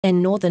in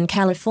Northern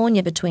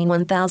California between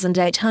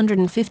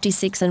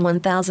 1856 and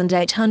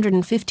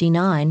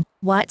 1859,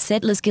 white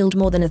settlers killed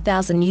more than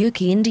 1,000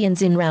 Yuki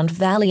Indians in Round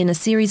Valley in a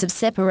series of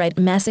separate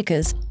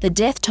massacres, the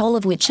death toll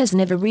of which has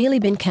never really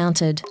been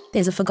counted.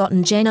 There's a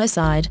forgotten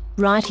genocide,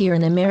 right here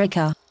in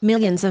America.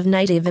 Millions of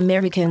Native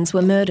Americans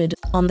were murdered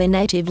on their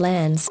native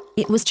lands.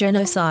 It was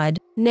genocide.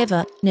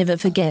 Never, never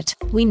forget.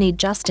 We need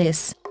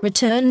justice.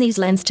 Return these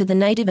lands to the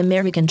Native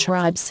American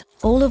tribes.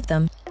 All of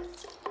them.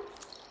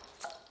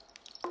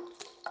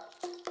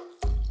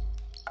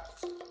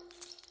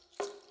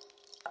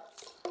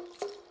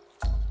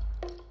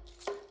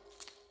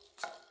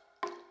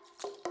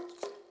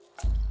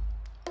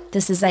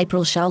 This is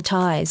April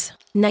Schulthies.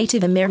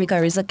 Native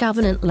America is a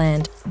covenant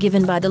land,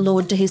 given by the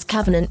Lord to his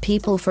covenant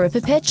people for a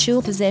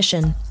perpetual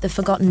possession. The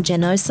forgotten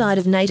genocide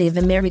of Native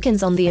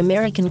Americans on the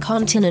American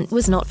continent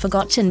was not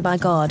forgotten by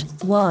God,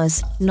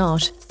 was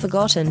not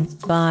forgotten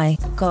by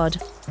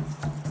God.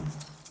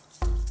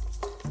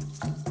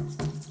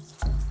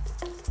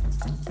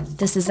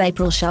 This is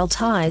April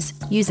Schulthies,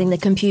 using the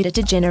computer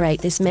to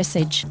generate this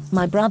message.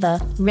 My brother,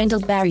 Rendell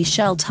Barry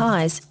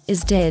Schulthies,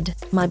 is dead.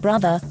 My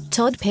brother,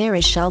 Todd Perry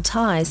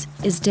Schulthies,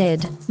 is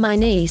dead. My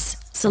niece,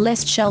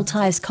 Celeste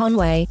Schulthies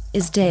Conway,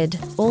 is dead.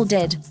 All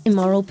dead,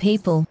 immoral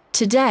people,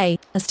 today,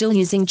 are still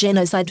using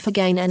genocide for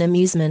gain and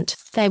amusement.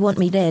 They want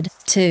me dead,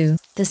 too.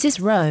 This is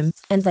Rome,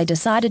 and they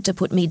decided to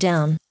put me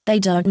down. They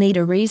don't need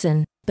a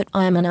reason, but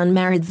I am an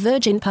unmarried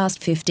virgin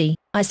past 50.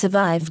 I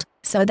survived.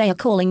 So they are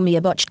calling me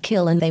a botched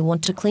kill and they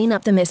want to clean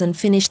up the mess and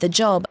finish the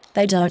job.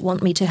 They don't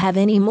want me to have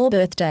any more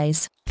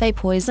birthdays. They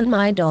poisoned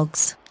my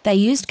dogs. They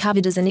used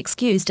COVID as an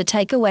excuse to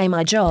take away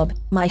my job,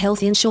 my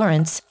health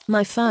insurance,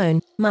 my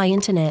phone, my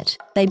internet.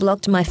 They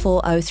blocked my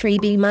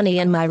 403b money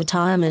and my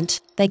retirement.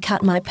 They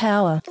cut my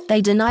power.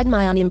 They denied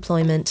my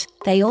unemployment.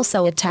 They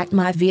also attacked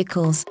my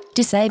vehicles,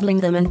 disabling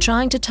them and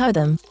trying to tow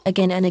them,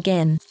 again and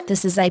again.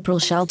 This is April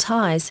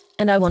Schulthies,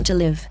 and I want to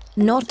live,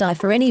 not die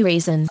for any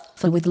reason,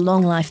 for with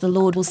long life the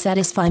Lord will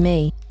satisfy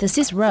me. This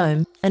is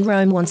Rome, and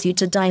Rome wants you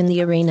to die in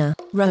the arena.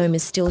 Rome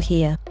is still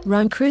here.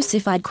 Rome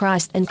crucified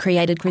Christ and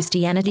created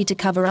Christianity to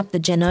cover up the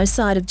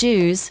genocide of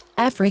Jews,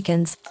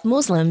 Africans,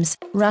 Muslims,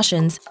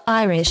 Russians,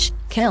 Irish,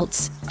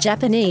 Celts,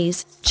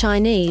 Japanese,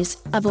 Chinese,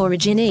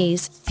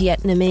 Aborigines,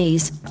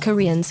 Vietnamese,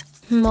 Koreans,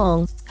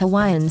 Hmong,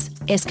 Hawaiians,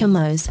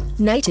 Eskimos,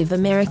 Native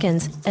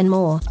Americans, and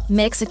more.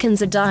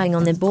 Mexicans are dying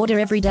on the border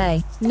every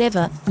day.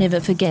 Never, never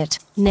forget.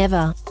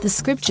 Never. The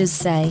scriptures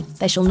say,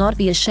 "They shall not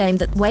be ashamed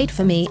that wait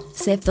for me,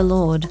 saith the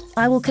Lord.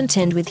 I will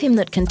contend with him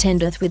that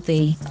contendeth with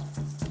thee."